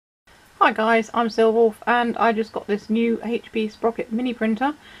Hi guys, I'm Silwolf and I just got this new HP Sprocket mini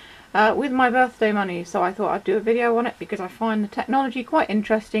printer with my birthday money, so I thought I'd do a video on it because I find the technology quite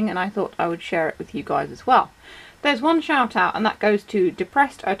interesting and I thought I would share it with you guys as well. There's one shout out and that goes to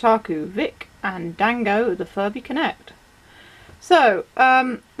Depressed Otaku Vic and Dango the Furby Connect. So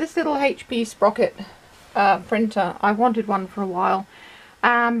this little HP Sprocket printer, I've wanted one for a while.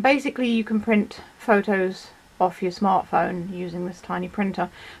 Basically you can print photos off your smartphone using this tiny printer.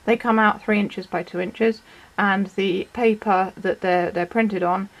 They come out 3 inches by 2 inches and the paper that they're printed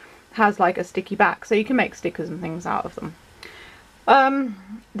on has like a sticky back, so you can make stickers and things out of them.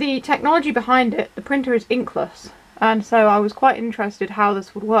 The technology behind it, the printer is inkless, and so I was quite interested how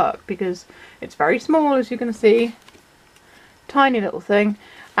this would work because it's very small, as you can see, tiny little thing,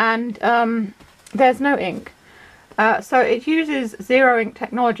 and there's no ink. So it uses zero ink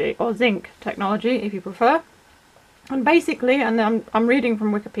technology, or zinc technology if you prefer. And basically, and I'm reading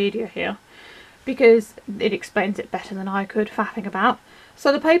from Wikipedia here because it explains it better than I could faffing about.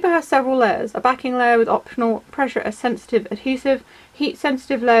 So the paper has several layers: a backing layer with optional pressure sensitive adhesive, heat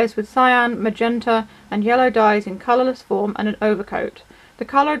sensitive layers with cyan, magenta and yellow dyes in colourless form, and an overcoat. The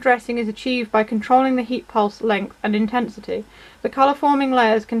colour dressing is achieved by controlling the heat pulse length and intensity. The colour forming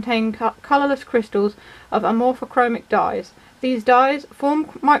layers contain colourless crystals of amorphochromic dyes. These dyes form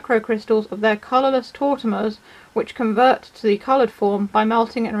microcrystals of their colourless tautomers, which convert to the coloured form by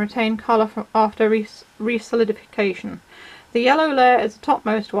melting and retain colour after resolidification. The yellow layer is the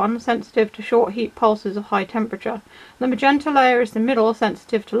topmost one, sensitive to short heat pulses of high temperature. The magenta layer is the middle,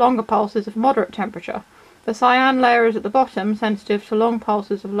 sensitive to longer pulses of moderate temperature. The cyan layer is at the bottom, sensitive to long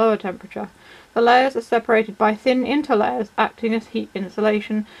pulses of lower temperature. The layers are separated by thin interlayers, acting as heat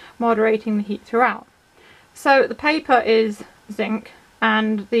insulation, moderating the heat throughout. So the paper is zinc,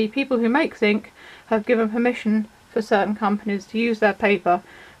 and the people who make zinc have given permission for certain companies to use their paper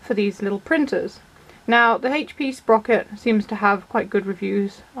for these little printers. Now the HP Sprocket seems to have quite good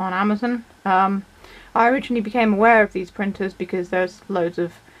reviews on Amazon. I originally became aware of these printers because there's loads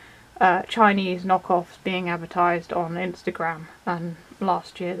of Chinese knockoffs being advertised on Instagram, and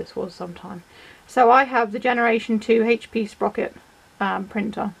last year this was sometime. So I have the Generation 2 HP Sprocket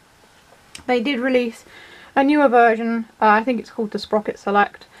printer. They did release a newer version, I think it's called the Sprocket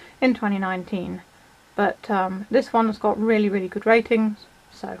Select, in 2019. But this one has got really good ratings,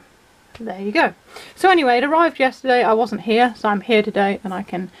 so there you go. So anyway, it arrived yesterday. I wasn't here, so I'm here today and I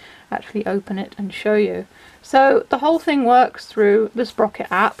can actually open it and show you. So the whole thing works through the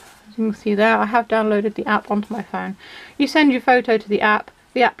Sprocket app. As you can see there, I have downloaded the app onto my phone. You send your photo to the app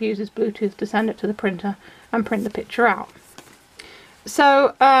uses Bluetooth to send it to the printer and print the picture out.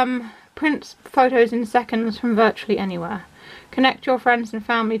 So prints photos in seconds from virtually anywhere. Connect your friends and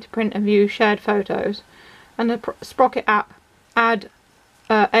family to print and view shared photos. And the Sprocket app add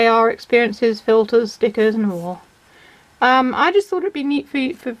AR experiences, filters, stickers and more. I just thought it'd be neat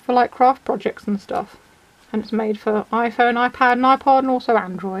for like craft projects and stuff. And it's made for iPhone, iPad and iPod, and also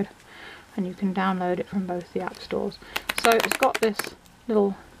Android. And you can download it from both the app stores. So it's got this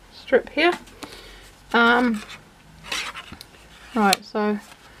little strip here. Right, so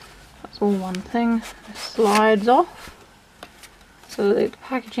that's all one thing. It slides off. So the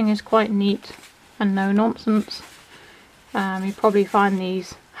packaging is quite neat and no nonsense. You probably find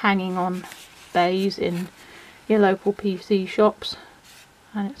these hanging on bays in your local PC shops.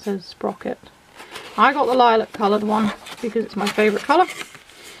 And it says Sprocket. I got the lilac coloured one because it's my favourite colour.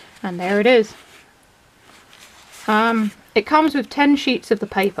 And there it is. It comes with 10 sheets of the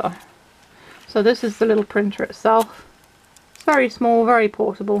paper. So this is the little printer itself. It's very small, very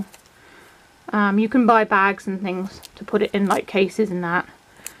portable. You can buy bags and things to put it in, like cases and that.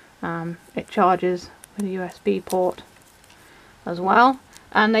 It charges with a USB port as well.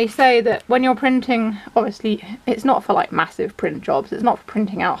 And they say that when you're printing, obviously it's not for like massive print jobs, it's not for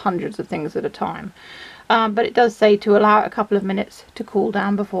printing out hundreds of things at a time, but it does say to allow it a couple of minutes to cool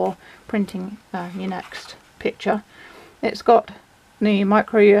down before printing your next picture. It's got the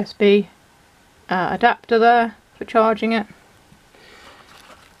micro USB adapter there for charging it.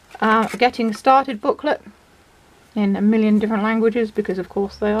 A getting started booklet in a million different languages, because of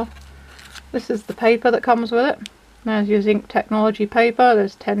course they are. This is the paper that comes with it. There's your zinc technology paper.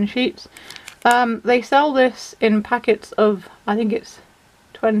 There's 10 sheets. They sell this in packets of, I think it's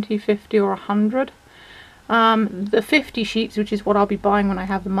 20, 50 or 100. The 50 sheets, which is what I'll be buying when I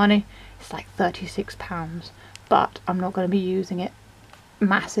have the money, it's like £36. But I'm not going to be using it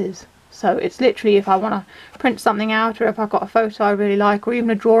masses. So it's literally if I want to print something out, or if I've got a photo I really like, or even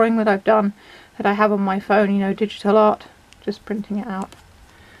a drawing that I've done that I have on my phone, you know, digital art, just printing it out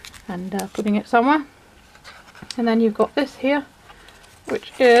and putting it somewhere. And then you've got this here,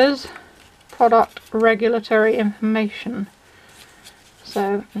 which is product regulatory information.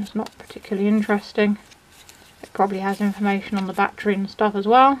 So it's not particularly interesting. It probably has information on the battery and stuff as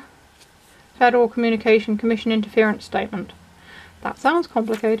well. Federal Communication Commission interference statement. That sounds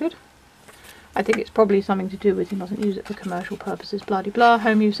complicated. I think it's probably something to do with he doesn't use it for commercial purposes, blah de blah,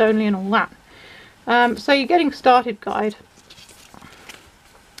 home use only and all that. So your getting started guide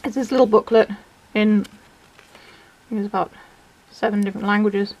is this little booklet in, I think it's about 7 different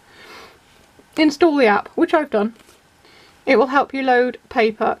languages. Install the app, which I've done. It will help you load,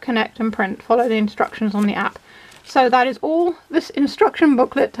 paper, connect and print. Follow the instructions on the app. So that is all this instruction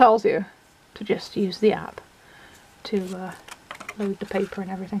booklet tells you. To just use the app to load the paper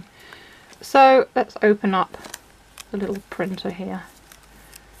and everything. So let's open up the little printer here.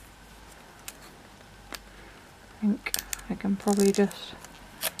 I think I can probably just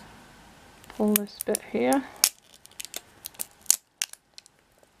pull this bit here.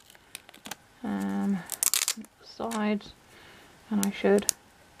 The sides, and I should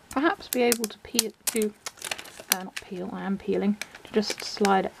perhaps be able to peel not peel, I am peeling, to just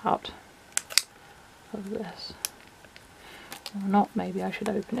slide it out of this. Or not, maybe I should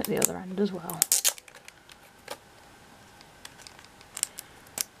open it the other end as well.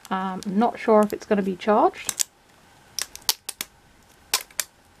 I'm not sure if it's going to be charged.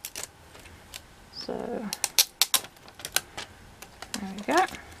 So, there we go.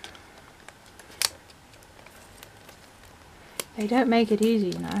 They don't make it easy,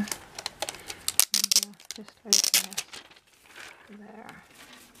 you know. Just open this. There.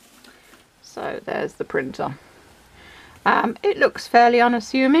 So there's the printer. It looks fairly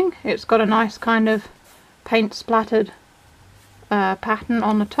unassuming. It's got a nice kind of paint splattered pattern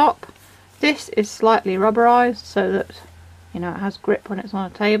on the top. This is slightly rubberized so that, you know, it has grip when it's on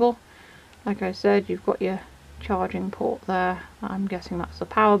a table. Like I said, you've got your charging port there. I'm guessing that's the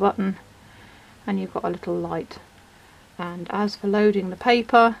power button. And you've got a little light. And as for loading the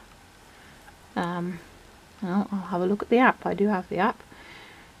paper, well, I'll have a look at the app. I do have the app.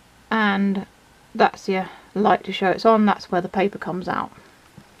 And that's your light to show it's on. That's where the paper comes out.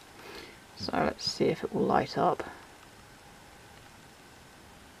 So let's see if it will light up.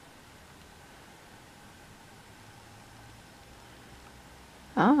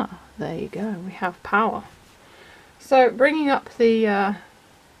 Ah, there you go. We have power. So bringing up the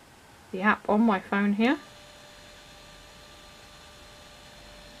app on my phone here.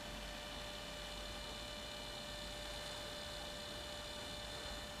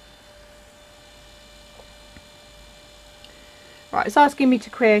 Right, it's asking me to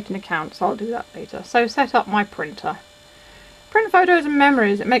create an account, so I'll do that later. So set up my printer. Print photos and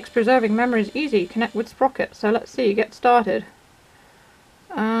memories. It makes preserving memories easy. Connect with Sprocket. So let's see, get started.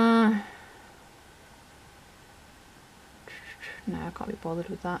 No, I can't be bothered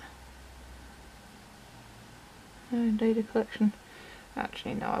with that. Data collection.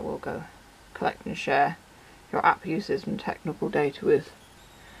 Actually, no, I will go collect and share your app uses and technical data with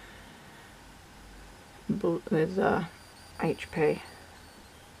HP.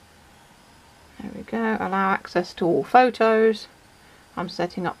 There we go. Allow access to all photos. I'm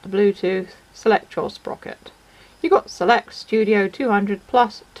setting up the Bluetooth. Select your Sprocket. You got Select, Studio 200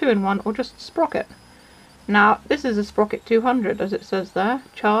 Plus, 2-in-1 or just Sprocket. Now this is a Sprocket 200 as it says there.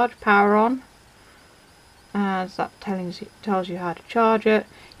 Charge, power on. As that tells you how to charge it.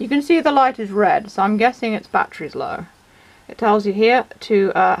 You can see the light is red, so I'm guessing its battery's low. It tells you here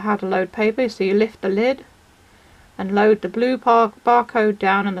to how to load paper. So you lift the lid and load the blue barcode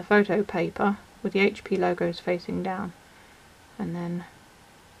down in the photo paper with the HP logos facing down, and then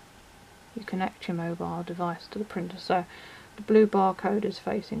you connect your mobile device to the printer. So the blue barcode is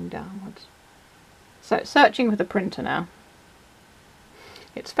facing downwards. So it's searching for the printer now.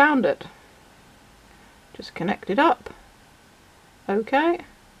 It's found it. Just connect it up. OK.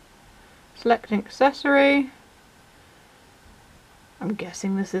 Selecting accessory. I'm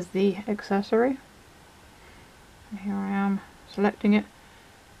guessing this is the accessory. And here I am selecting it.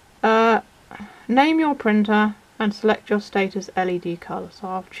 Name your printer and select your status LED colour. So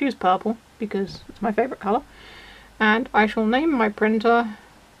I'll choose purple because it's my favourite colour. And I shall name my printer.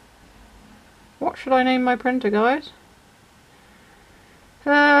 What should I name my printer, guys?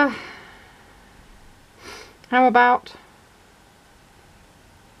 How about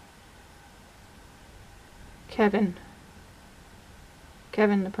Kevin?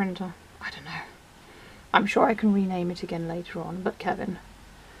 Kevin the printer. I don't know. I'm sure I can rename it again later on, but Kevin.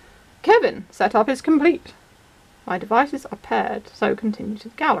 Kevin, setup is complete. My devices are paired, so continue to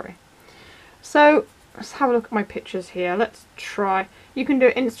the gallery. So let's have a look at my pictures here. Let's try. You can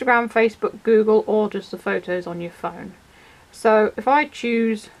do Instagram, Facebook, Google, or just the photos on your phone. So if I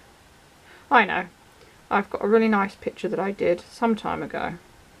choose I know. I've got a really nice picture that I did some time ago.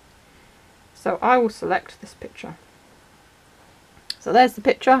 So I will select this picture. So there's the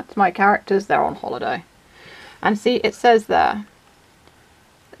picture. It's my characters. They're on holiday. And see, it says there,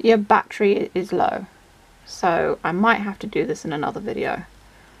 your battery is low. So I might have to do this in another video.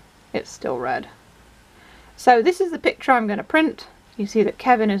 It's still red. So this is the picture I'm going to print. You see that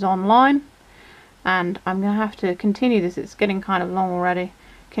Kevin is online. And I'm going to have to continue this. It's getting kind of long already.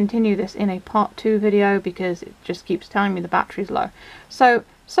 Continue this in a part 2 video because it just keeps telling me the battery's low. So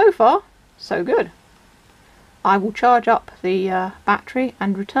far, so good. I will charge up the battery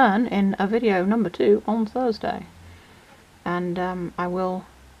and return in a video number 2 on Thursday. And I will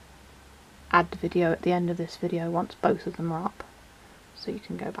add the video at the end of this video once both of them are up. So you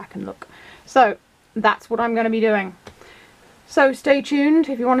can go back and look. So that's what I'm going to be doing. So stay tuned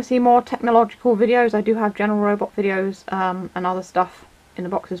if you want to see more technological videos. I do have general robot videos and other stuff in the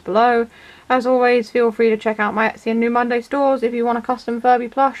boxes below. As always, feel free to check out my Etsy and New Monday stores if you want a custom Furby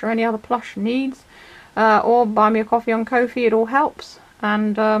plush or any other plush needs. Or buy me a coffee on Ko-fi, it all helps.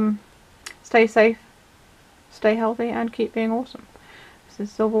 And stay safe, stay healthy, and keep being awesome. This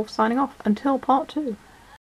is Silverwolf signing off until part 2.